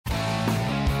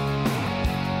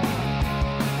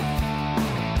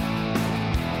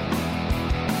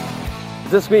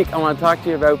This week I want to talk to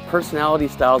you about personality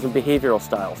styles and behavioral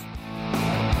styles.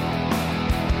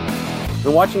 I've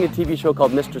been watching a TV show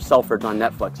called Mr. Selfridge on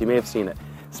Netflix. You may have seen it.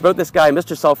 It's about this guy,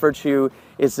 Mr. Selfridge, who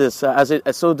is this, as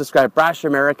so described, brash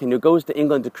American who goes to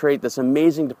England to create this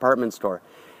amazing department store.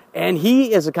 And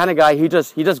he is the kind of guy who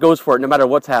just goes for it no matter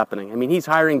what's happening. I mean, he's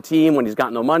hiring team when he's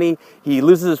got no money. He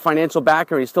loses his financial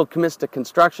backer and he still commits to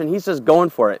construction. He's just going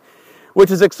for it,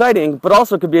 which is exciting, but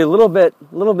also could be a little bit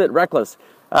reckless.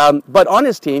 But on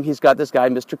his team, he's got this guy,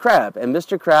 Mr. Crab. And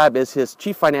Mr. Crab is his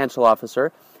chief financial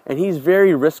officer, and he's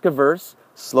very risk-averse,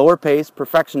 slower-paced,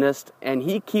 perfectionist, and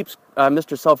he keeps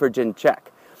Mr. Selfridge in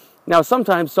check. Now,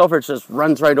 sometimes Selfridge just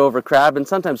runs right over Crab, and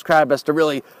sometimes Crab has to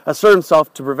really assert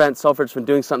himself to prevent Selfridge from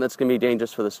doing something that's going to be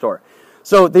dangerous for the store.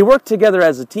 So they work together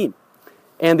as a team,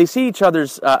 and they see each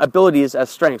other's abilities as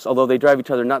strengths, although they drive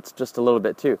each other nuts just a little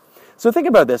bit too. So think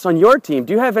about this. On your team,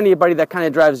 do you have anybody that kind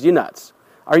of drives you nuts?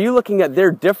 Are you looking at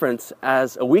their difference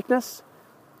as a weakness?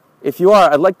 If you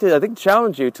are, I'd like to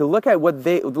challenge you to look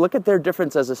at their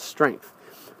difference as a strength.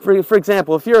 For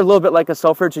example, if you're a little bit like a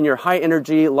Selfridge and you're high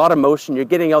energy, a lot of motion, you're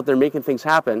getting out there making things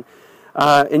happen,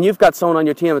 and you've got someone on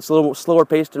your team that's a little slower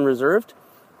paced and reserved,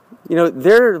 you know,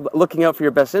 they're looking out for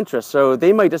your best interest, so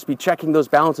they might just be checking those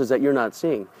balances that you're not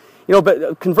seeing. You know,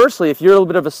 but conversely, if you're a little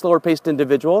bit of a slower paced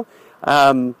individual, maybe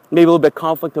a little bit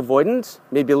conflict avoidant,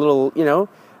 maybe a little, you know,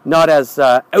 not as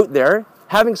out there,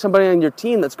 having somebody on your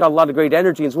team that's got a lot of great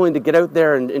energy and is willing to get out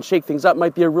there and shake things up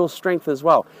might be a real strength as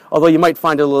well, although you might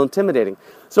find it a little intimidating.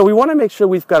 So we want to make sure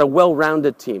we've got a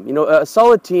well-rounded team. You know, a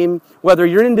solid team, whether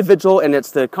you're an individual and it's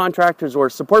the contractors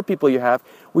or support people you have,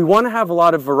 we want to have a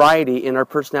lot of variety in our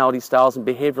personality styles and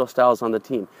behavioral styles on the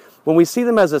team. When we see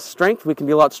them as a strength, we can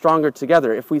be a lot stronger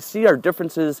together. If we see our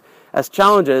differences as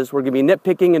challenges, we're going to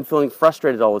be nitpicking and feeling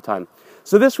frustrated all the time.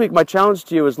 So this week, my challenge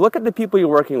to you is look at the people you're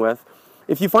working with.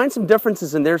 If you find some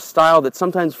differences in their style that's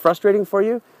sometimes frustrating for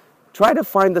you, try to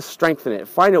find the strength in it.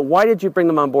 Find out, why did you bring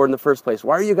them on board in the first place?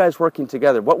 Why are you guys working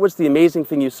together? What was the amazing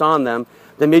thing you saw in them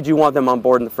that made you want them on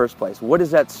board in the first place? What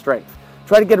is that strength?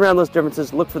 Try to get around those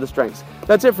differences, look for the strengths.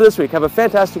 That's it for this week. Have a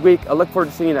fantastic week. I look forward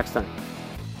to seeing you next time.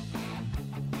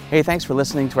 Hey, thanks for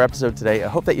listening to our episode today. I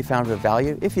hope that you found it of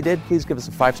value. If you did, please give us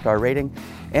a 5-star rating.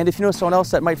 And if you know someone else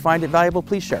that might find it valuable,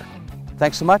 please share.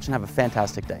 Thanks so much and have a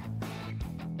fantastic day.